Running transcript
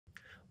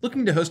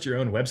Looking to host your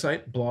own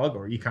website, blog,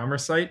 or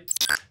e-commerce site?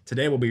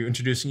 Today we'll be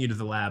introducing you to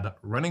the lab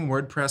Running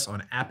WordPress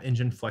on App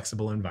Engine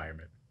Flexible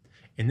Environment.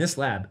 In this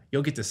lab,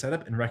 you'll get to set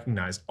up and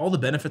recognize all the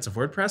benefits of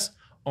WordPress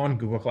on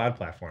Google Cloud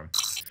Platform.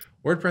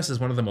 WordPress is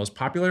one of the most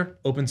popular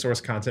open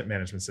source content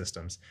management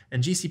systems,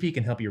 and GCP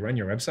can help you run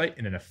your website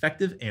in an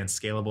effective and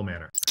scalable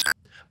manner.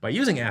 By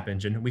using App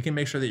Engine, we can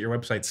make sure that your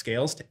website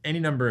scales to any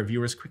number of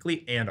viewers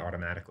quickly and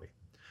automatically.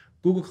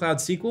 Google Cloud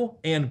SQL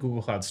and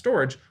Google Cloud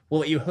Storage will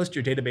let you host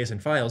your database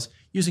and files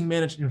using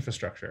managed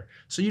infrastructure,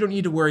 so you don't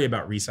need to worry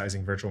about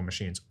resizing virtual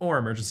machines or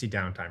emergency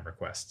downtime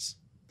requests.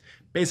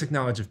 Basic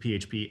knowledge of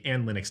PHP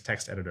and Linux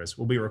text editors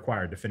will be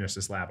required to finish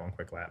this lab on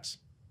Qwiklabs.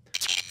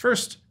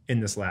 First, in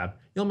this lab,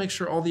 you'll make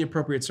sure all the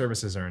appropriate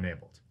services are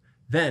enabled.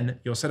 Then,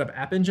 you'll set up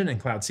App Engine and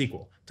Cloud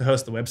SQL to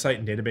host the website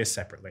and database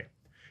separately.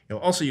 You'll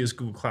also use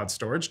Google Cloud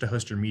Storage to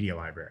host your media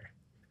library.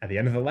 At the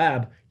end of the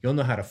lab, you'll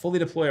know how to fully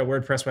deploy a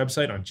WordPress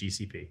website on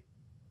GCP.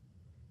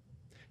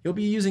 You'll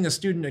be using a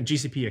student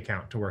GCP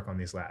account to work on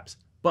these labs.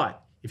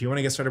 But if you want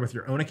to get started with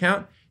your own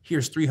account,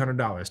 here's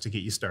 $300 to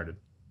get you started.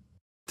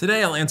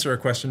 Today I'll answer a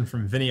question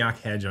from Vinny on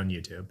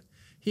YouTube.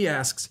 He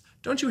asks,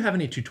 don't you have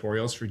any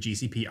tutorials for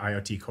GCP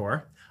IoT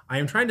Core? I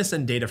am trying to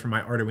send data from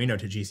my Arduino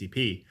to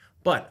GCP,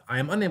 but I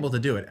am unable to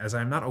do it as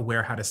I am not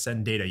aware how to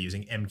send data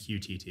using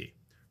MQTT.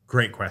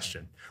 Great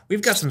question.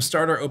 We've got some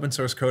starter open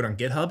source code on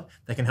GitHub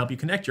that can help you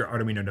connect your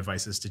Arduino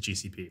devices to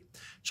GCP.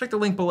 Check the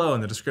link below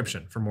in the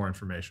description for more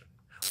information.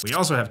 We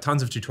also have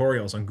tons of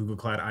tutorials on Google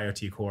Cloud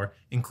IoT Core,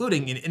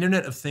 including an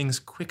Internet of Things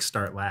Quick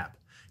Start Lab.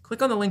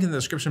 Click on the link in the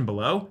description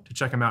below to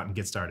check them out and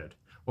get started.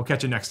 We'll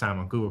catch you next time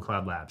on Google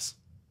Cloud Labs.